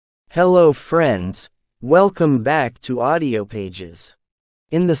Hello friends, welcome back to Audiopages.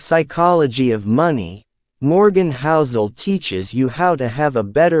 In the psychology of money, Morgan Housel teaches you how to have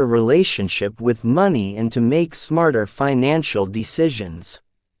a better relationship with money and to make smarter financial decisions.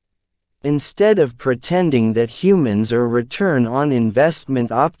 Instead of pretending that humans are return on investment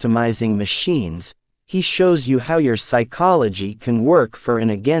optimizing machines, he shows you how your psychology can work for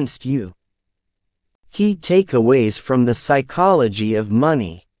and against you. Key takeaways from the psychology of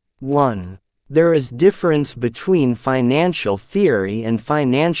money. 1. There is difference between financial theory and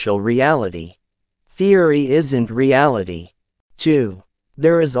financial reality. Theory isn't reality. 2.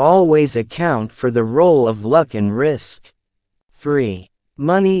 There is always account for the role of luck and risk. 3.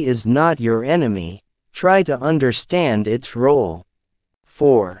 Money is not your enemy, try to understand its role.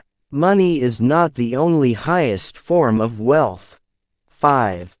 4. Money is not the only highest form of wealth.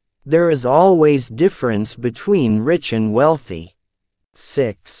 5. There is always difference between rich and wealthy.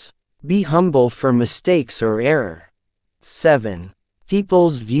 6. Be humble for mistakes or error. 7.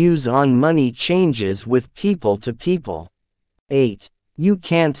 People's views on money changes with people to people. 8. You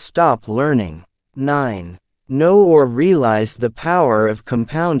can't stop learning. 9. Know or realize the power of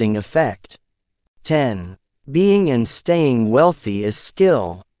compounding effect. 10. Being and staying wealthy is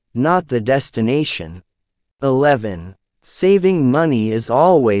skill, not the destination. 11. Saving money is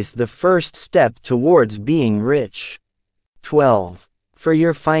always the first step towards being rich. 12. For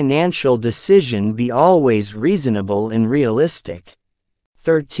your financial decision, be always reasonable and realistic.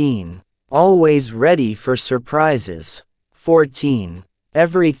 13. Always ready for surprises. 14.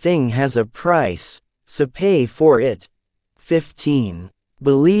 Everything has a price, so pay for it. 15.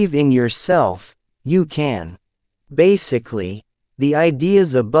 Believe in yourself, you can. Basically, the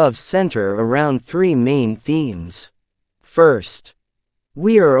ideas above center around three main themes. First,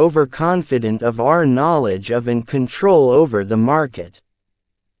 we are overconfident of our knowledge of and control over the market.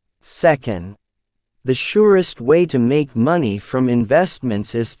 Second, the surest way to make money from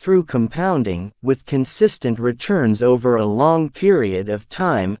investments is through compounding, with consistent returns over a long period of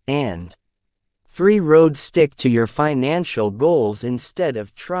time. And 3. Road stick to your financial goals instead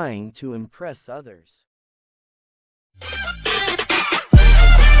of trying to impress others.